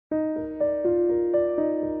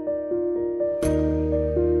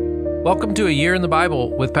Welcome to A Year in the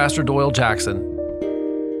Bible with Pastor Doyle Jackson.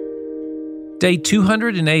 Day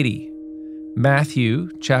 280, Matthew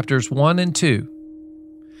chapters 1 and 2.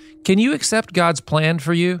 Can you accept God's plan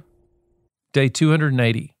for you? Day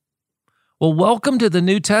 280. Well, welcome to the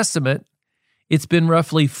New Testament. It's been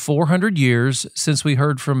roughly 400 years since we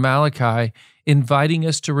heard from Malachi inviting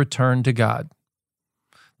us to return to God.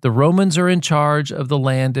 The Romans are in charge of the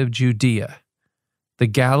land of Judea, the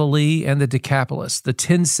Galilee and the Decapolis, the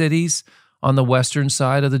 10 cities on the western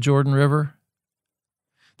side of the Jordan River.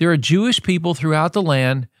 There are Jewish people throughout the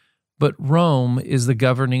land, but Rome is the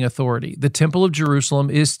governing authority. The Temple of Jerusalem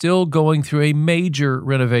is still going through a major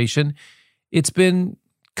renovation. It's been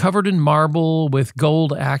covered in marble with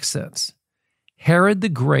gold accents. Herod the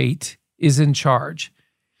Great is in charge,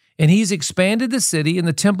 and he's expanded the city and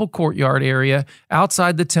the temple courtyard area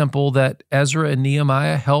outside the temple that Ezra and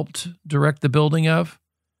Nehemiah helped direct the building of.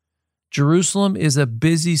 Jerusalem is a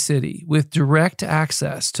busy city with direct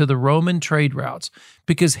access to the Roman trade routes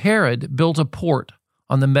because Herod built a port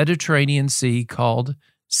on the Mediterranean Sea called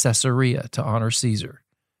Caesarea to honor Caesar.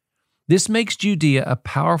 This makes Judea a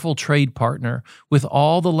powerful trade partner with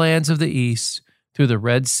all the lands of the east through the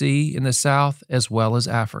Red Sea in the south as well as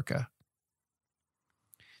Africa.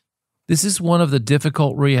 This is one of the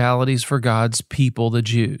difficult realities for God's people, the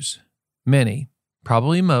Jews. Many,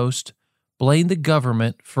 probably most, blame the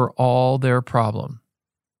government for all their problem.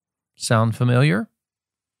 Sound familiar?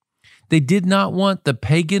 They did not want the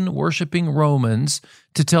pagan-worshiping Romans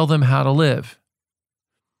to tell them how to live.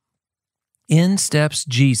 In steps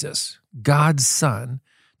Jesus, God's Son,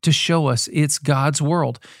 to show us it's God's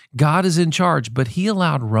world. God is in charge, but he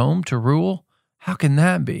allowed Rome to rule? How can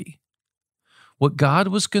that be? What God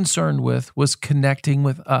was concerned with was connecting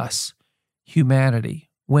with us, humanity,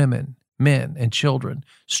 women, men, and children,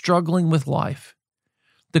 struggling with life.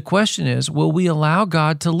 The question is, will we allow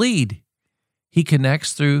God to lead? He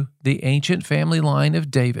connects through the ancient family line of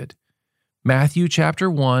David. Matthew chapter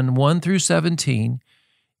 1 through 17,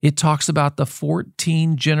 it talks about the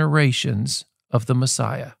 14 generations of the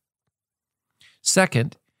Messiah.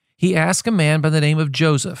 Second, he asked a man by the name of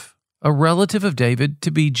Joseph, a relative of David, to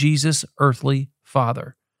be Jesus' earthly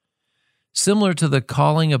father. Similar to the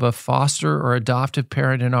calling of a foster or adoptive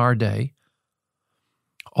parent in our day,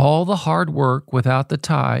 all the hard work without the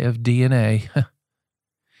tie of DNA.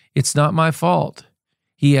 It's not my fault.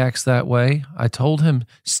 He acts that way. I told him,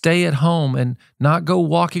 stay at home and not go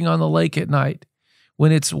walking on the lake at night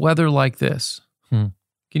when it's weather like this. Can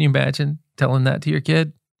you imagine telling that to your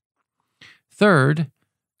kid? Third,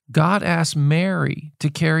 God asked Mary to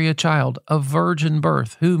carry a child, a virgin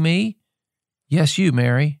birth. Who, me? Yes, you,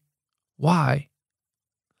 Mary. Why?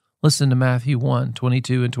 Listen to Matthew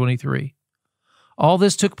 1:22 and 23. All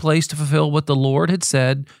this took place to fulfill what the Lord had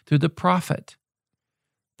said through the prophet.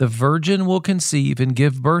 The virgin will conceive and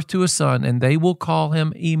give birth to a son, and they will call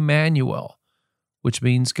him Emmanuel, which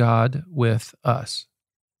means God with us.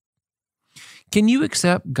 Can you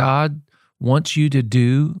accept God wants you to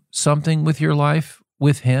do something with your life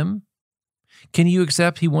with him? Can you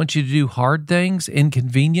accept he wants you to do hard things,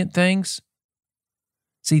 inconvenient things?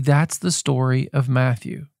 See, that's the story of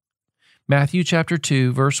Matthew. Matthew chapter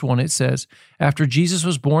 2, verse 1, it says, after Jesus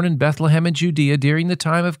was born in Bethlehem in Judea during the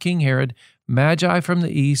time of King Herod, Magi from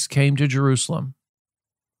the east came to Jerusalem.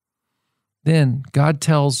 Then God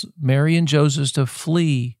tells Mary and Joseph to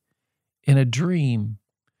flee in a dream.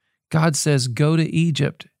 God says, go to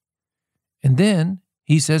Egypt. And then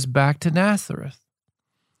he says, back to Nazareth.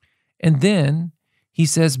 And then he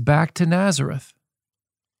says, back to Nazareth.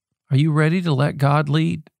 Are you ready to let God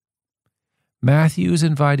lead? Matthew is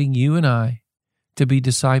inviting you and I to be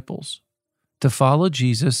disciples, to follow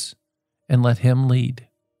Jesus and let him lead.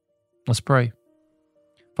 Let's pray.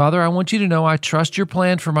 Father, I want you to know I trust your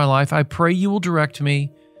plan for my life. I pray you will direct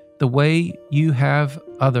me the way you have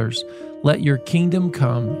others. Let your kingdom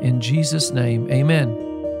come. In Jesus' name, amen.